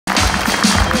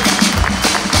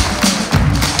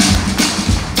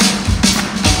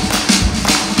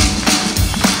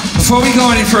Before we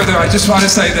go any further, I just want to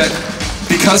say that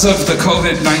because of the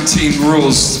COVID-19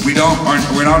 rules, we're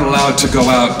not allowed to go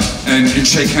out and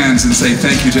shake hands and say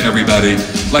thank you to everybody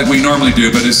like we normally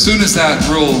do. But as soon as that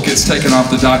rule gets taken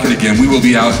off the docket again, we will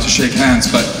be out to shake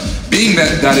hands. But being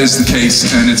that that is the case,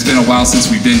 and it's been a while since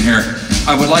we've been here,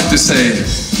 I would like to say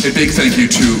a big thank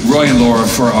you to Roy and Laura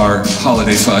for our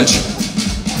holiday fudge.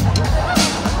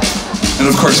 And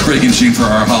of course, Greg and Jean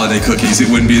for our holiday cookies. It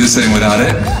wouldn't be the same without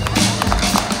it.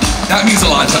 That means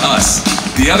a lot to us.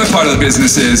 The other part of the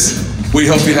business is, we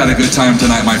hope you had a good time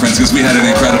tonight, my friends, because we had an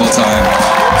incredible time.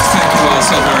 Thank you all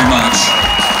so very much.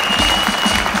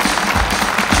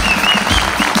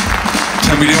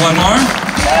 Can we do one more?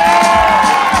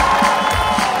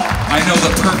 I know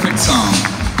the perfect song.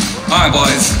 All right,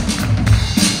 boys.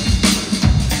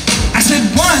 I said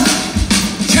 1,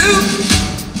 2,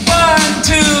 1,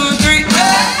 2, 3,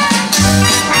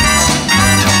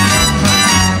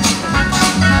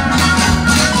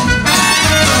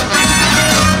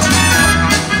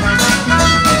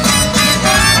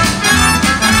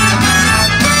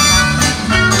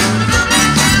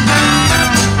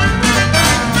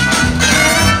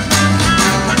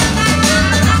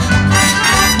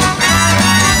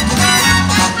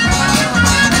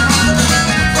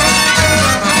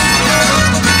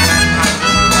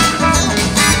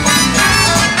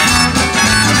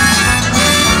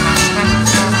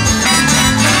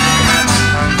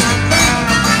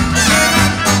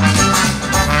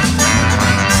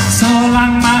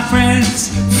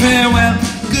 farewell,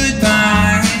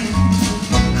 goodbye.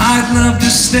 I'd love to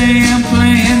stay and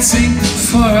play and sing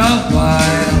for a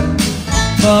while,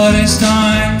 but it's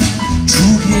time to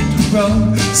hit the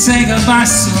road. Say goodbye,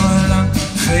 so long,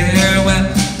 farewell,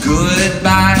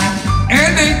 goodbye.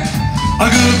 Andy! A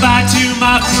goodbye to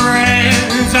my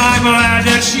friends, I'm glad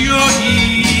that you're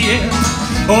here.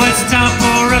 Oh, it's time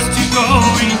for us to go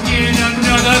and get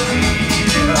another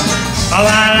beer. Oh,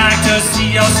 I like to see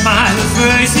your smiling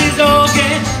faces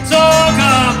again. So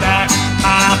come back,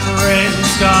 my friends,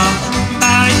 come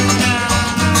back now.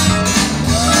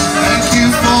 Thank you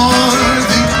for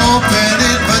the open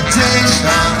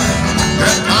invitation,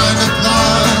 your kind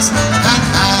applause and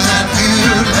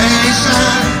adulation.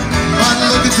 But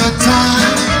look at the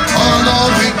time,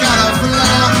 although we gotta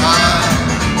fly.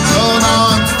 So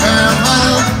long,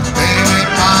 farewell, baby,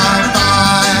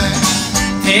 bye-bye.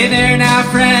 Hey there now,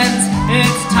 friends,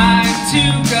 it's time to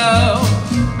go.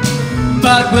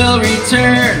 But we'll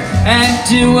return and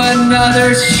do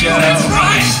another show. That's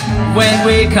right. When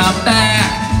we come back,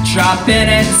 drop in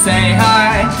and say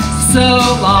hi. So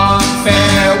long,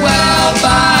 farewell,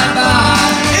 bye-bye.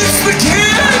 It's the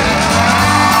kid!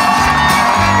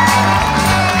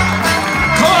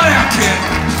 Come on out, kid.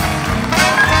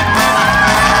 Goodbye.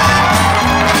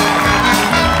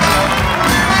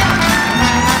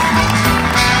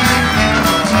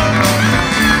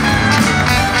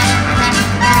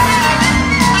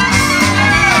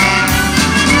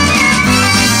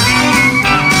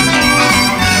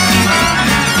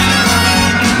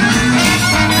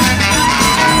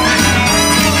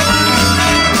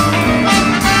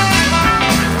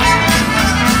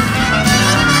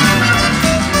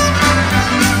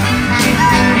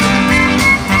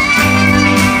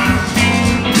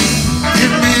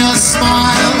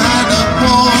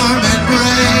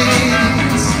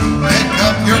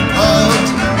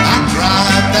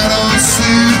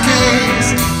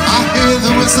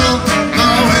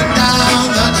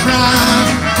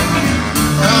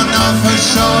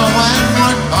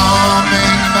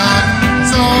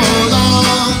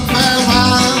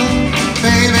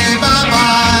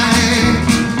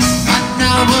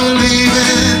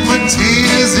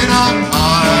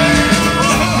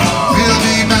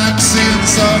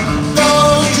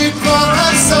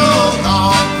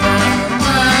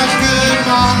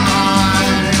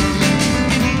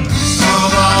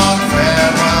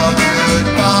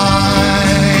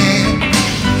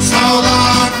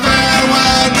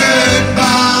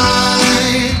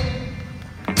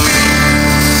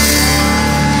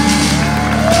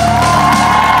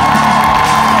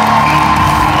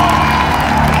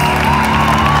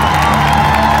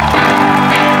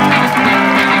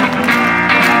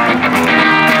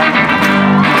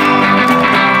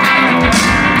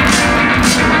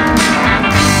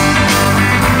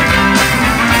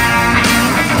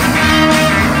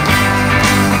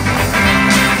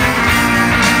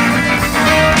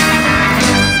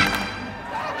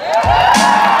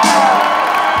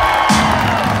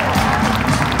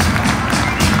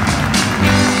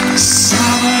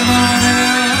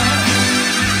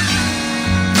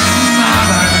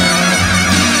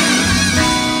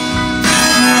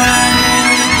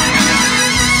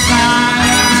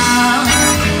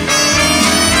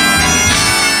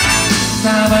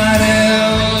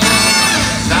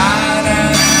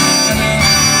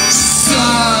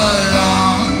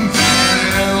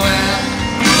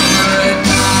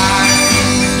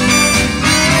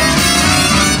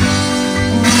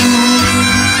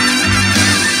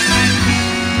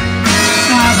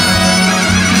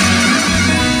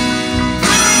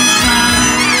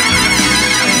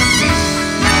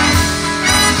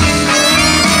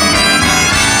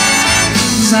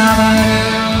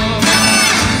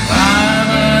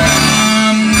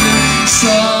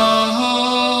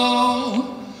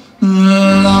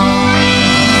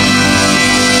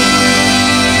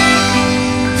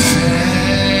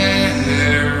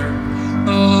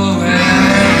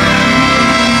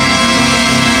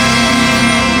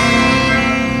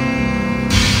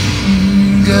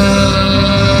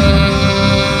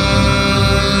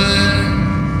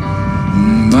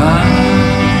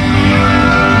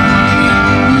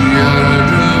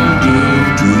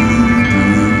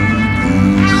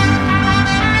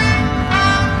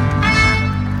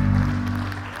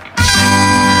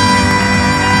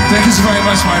 Thank you so very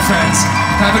much, my friends.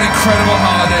 Have an incredible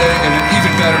holiday and an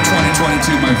even better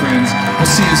 2022, my friends. We'll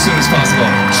see you as soon as possible.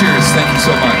 Cheers. Thank you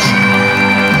so much.